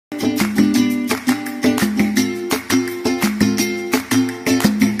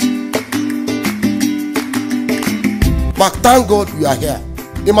Mark, thank God you are here.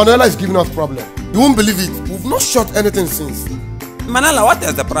 Emanuela is giving us problem. You won't believe it. We've not shot anything since. Emanuela, what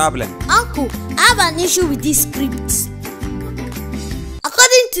is the problem? Uncle, I have an issue with this script.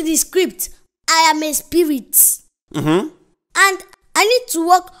 According to the script, I am a spirit. And I need to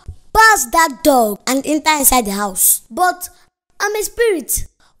walk past that dog and enter inside the house. But I'm a spirit.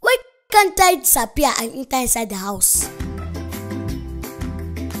 Why can't I disappear and enter inside the house?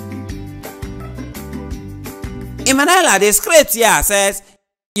 Emanuela, the script here says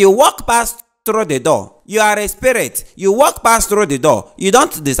you walk past through the door. You are a spirit. You walk past through the door. You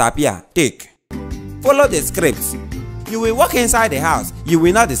don't disappear. Take. Follow the script. You will walk inside the house. You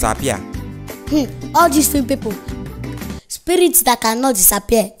will not disappear. All these three people. Spirits that cannot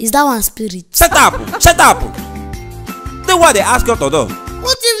disappear. Is that one spirit? Shut up! Shut up! Do what they ask you to do.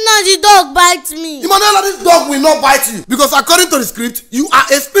 What if now the dog bites me? Emanuela, this dog will not bite you. Because according to the script, you are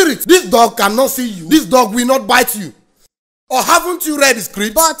a spirit. This dog cannot see you. This dog will not bite you. Or haven't you read the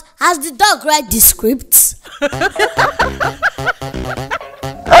script? But has the dog read the script?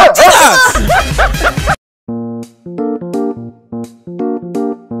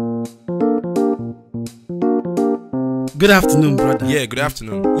 Good afternoon, brother. Yeah, good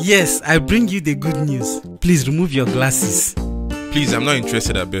afternoon. Yes, I bring you the good news. Please remove your glasses. Please, I'm not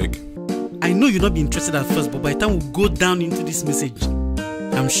interested, I beg. I know you'll not be interested at first, but by the time we go down into this message,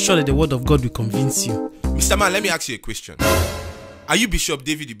 I'm sure that the word of God will convince you. Mr. Man, let me ask you a question. Are you Bishop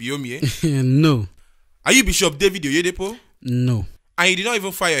David Ibiomie? No. Are you Bishop David Oyedepo? No. And you did not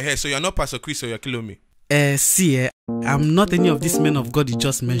even fire your hair, so you're not Pastor Chris or you're Kilomi? See, I'm not any of these men of God you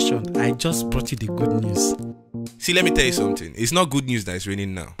just mentioned. I just brought you the good news. See, let me tell you something. It's not good news that is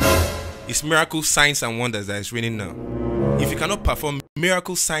raining now. It's miracles, signs, and wonders that is raining now. If you cannot perform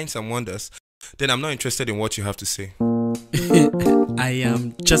miracles, signs, and wonders, then I'm not interested in what you have to say. I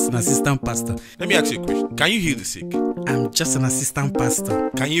am just an assistant pastor. Let me ask you a question. Can you heal the sick? I'm just an assistant pastor.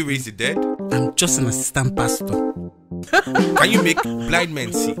 Can you raise the dead? I'm just an assistant pastor. Can you make blind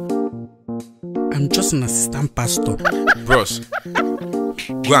men see? I'm just an assistant pastor. Bros,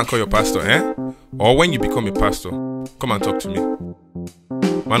 go and call your pastor, eh? Or when you become a pastor, come and talk to me.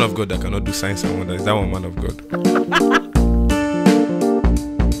 Man of God that cannot do signs and wonders, that one man of God.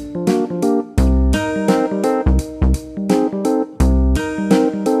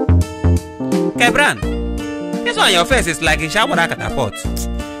 Kebran, this one on your face is like a shower catapult.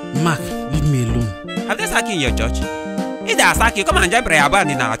 Mark, leave me alone. Have they sacked you in your church? If they are sacked you, come and join prayer band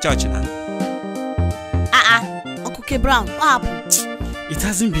in our church now. Uncle K. Brown, what happened? It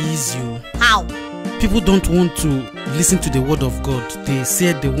hasn't been easy. How? People don't want to listen to the word of God. They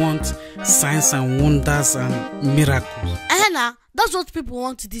say they want signs and wonders and miracles. That's what people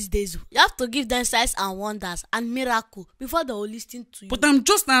want these days. You have to give them signs and wonders and miracles before they will listen to you. But I'm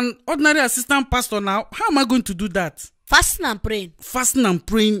just an ordinary assistant pastor now. How am I going to do that? Fasting and praying. Fasting and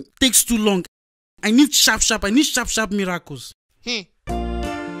praying takes too long. I need sharp miracles. I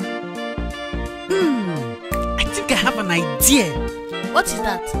think I have an idea. What is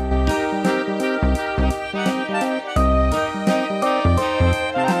that?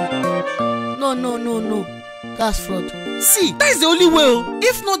 No. That's fraud. See, that is the only way.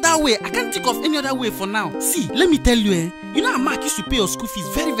 If not that way, I can't think of any other way for now. See, let me tell you, you know how Mark used to pay your school fees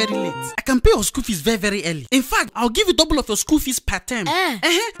very, very late. I can pay your school fees very, very early. In fact, I'll give you double of your school fees per term.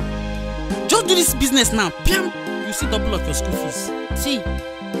 Just do this business now. Bam, you see double of your school fees. See,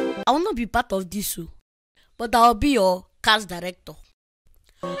 I will not be part of this, but I'll be your cast director.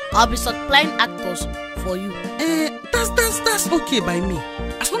 I'll be supplying actors for you. That's okay by me.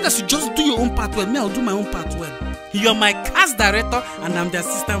 As long as you just do your own part well, me I'll do my own part well. You're my cast director and I'm the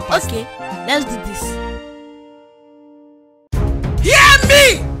assistant pastor. Okay, let's do this. Hear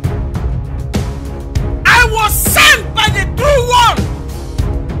me! I was sent by the true one.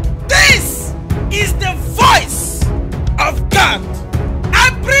 This is the voice of God. I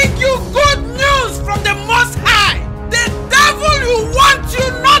bring you good news from the Most High. The devil will want you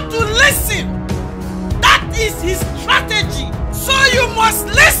not to listen. That is his strategy. So you must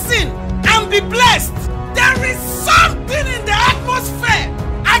listen and be blessed. There is something in the atmosphere.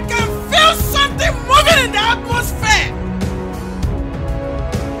 I can feel something moving in the atmosphere.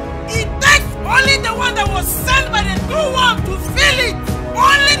 It takes only the one that was sent by the true one to feel it.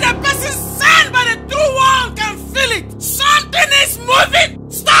 Only the person sent by the true one can feel it. Something is moving.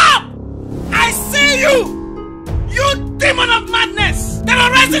 Stop! I see you. You demon of madness,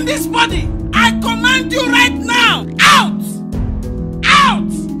 terrorizing this body. I command you right now. Out!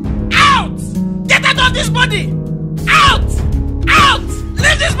 Out! Out! Get out of this body! Out! Out!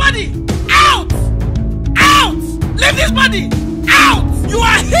 Leave this body! Out! Out! Leave this body! Out! You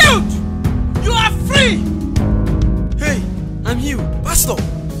are healed! You are free! Hey! I'm healed. Pastor,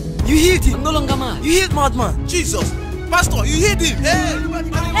 you healed him. I'm no longer mad. You healed madman. Jesus. Pastor, you healed him. Hey,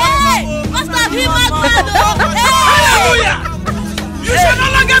 Pastor, be mad. Hallelujah! You shall no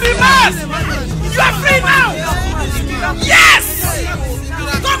longer be mad. You are free now. Yes!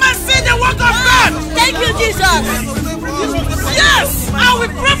 Come and see the work of God. Thank you, Jesus. Yes! I will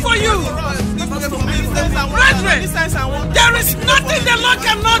pray for you. Brethren, there is nothing the Lord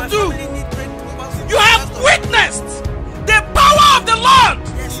cannot do. You have witnessed the power of the Lord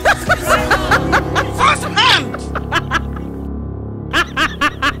firsthand.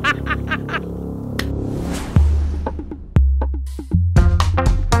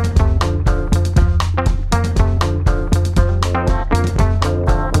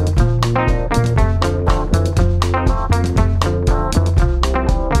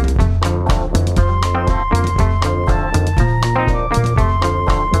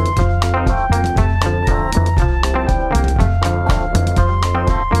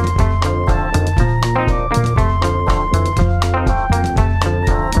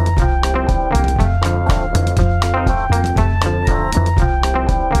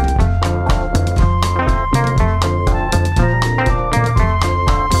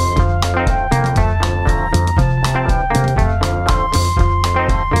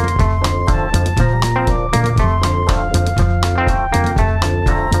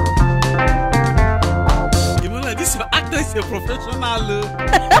 A professional.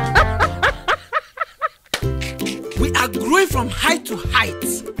 We are growing from height to height.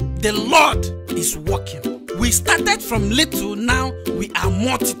 The Lord is working. We started from little, now we are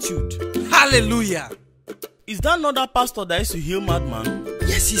multitude. Hallelujah. Is that not that pastor that used to heal madman?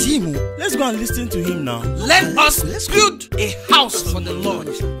 Yes, it's him. Let's go and listen to him now. Let us build a house for the Lord.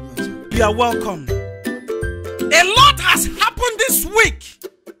 You are welcome. A lot has happened this week.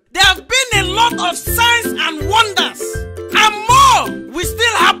 There have been a lot of signs and wonders. And more will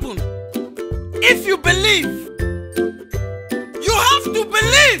still happen. If you believe, you have to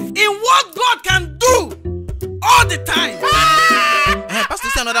believe in what God can do all the time. Pastor,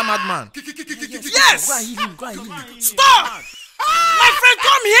 say another madman. Yes. Stop. My friend,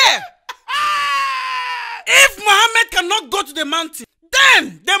 come here. If Muhammad cannot go to the mountain,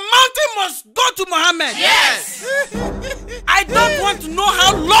 then the mountain must go to Muhammad. Yes. I don't want to know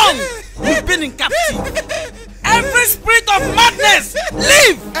how long you've been in captivity. Every spirit of madness,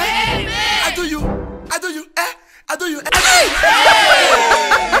 leave! I do you. But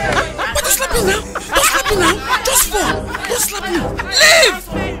don't slap me now. Don't slap me now. Just fall. Don't slap me. Leave!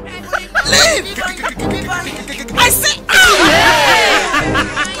 Leave! I say, ow!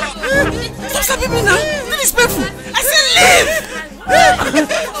 Stop slapping me now. This is painful. I say, leave!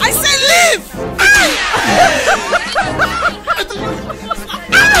 I say, leave!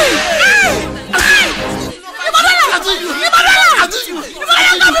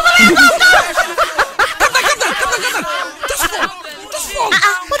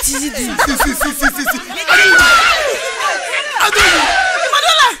 What is it doing?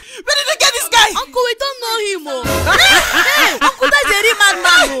 Where did you get this guy? Uncle, we don't know him. Hey, Uncle, that's a real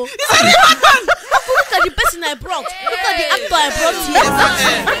madman. He's a real madman. Uncle, look at the person I brought. Look at the actor I brought here.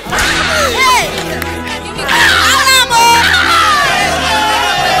 Hey!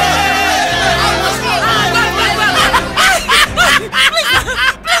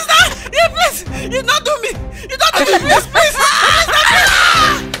 Please, you don't do me. You don't do me. Please, please.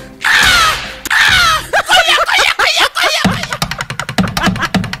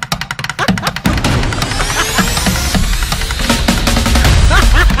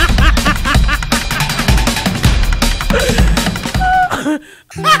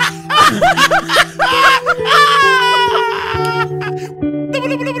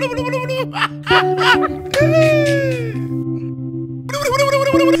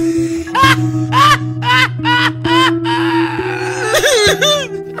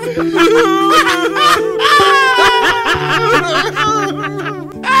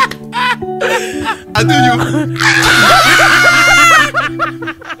 I do you.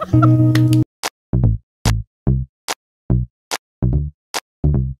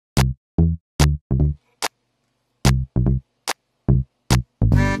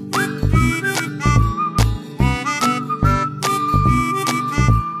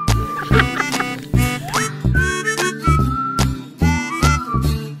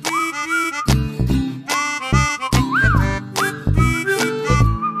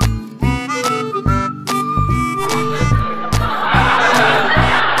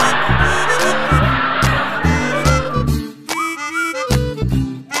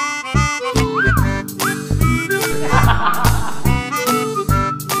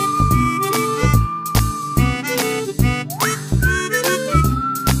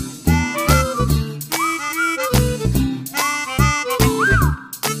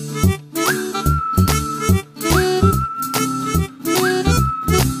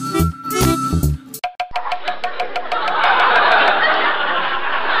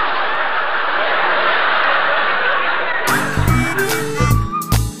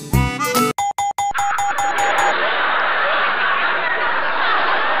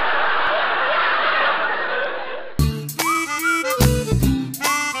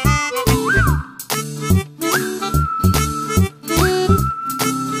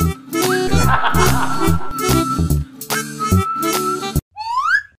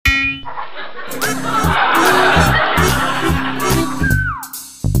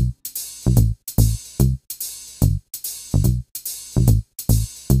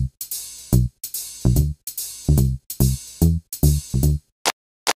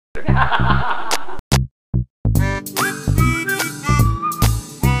 Ha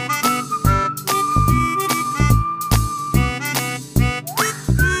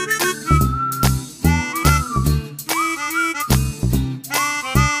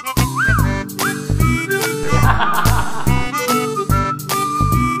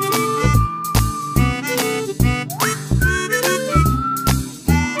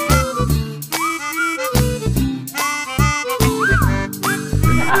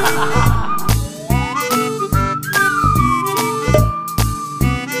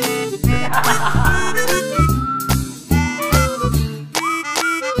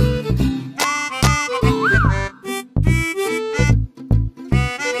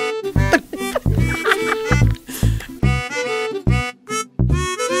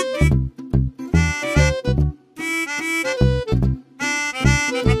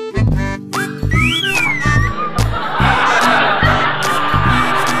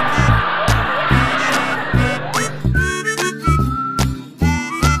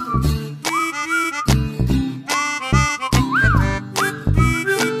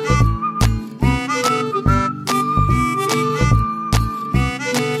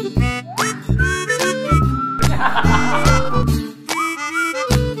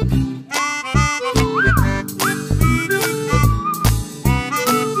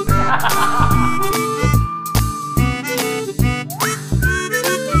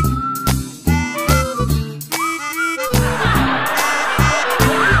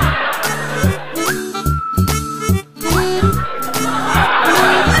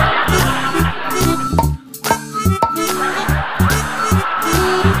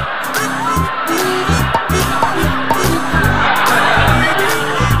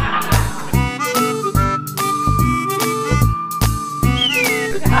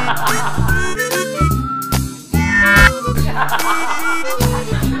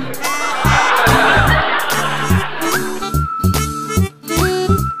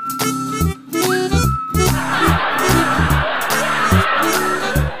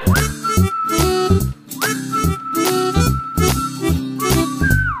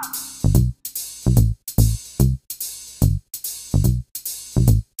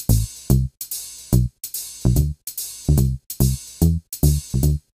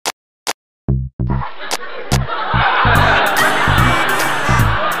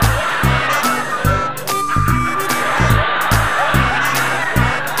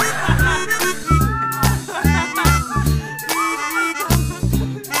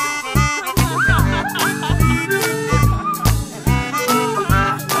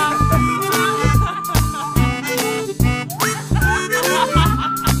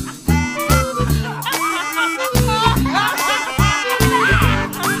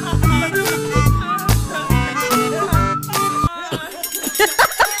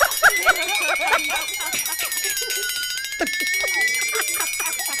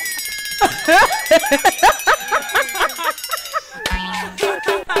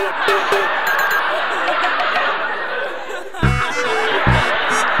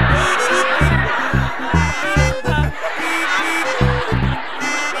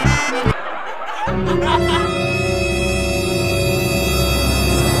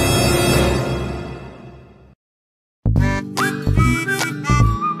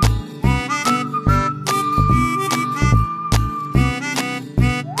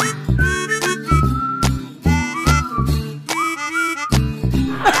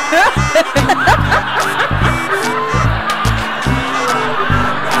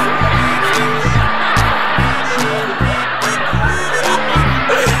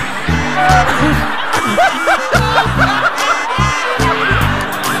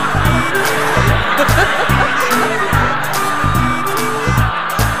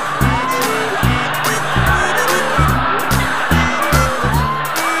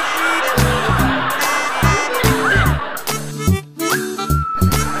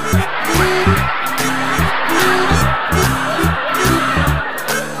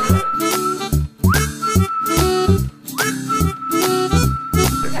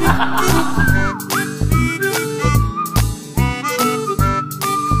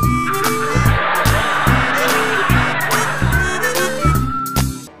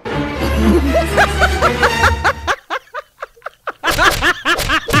ha ha!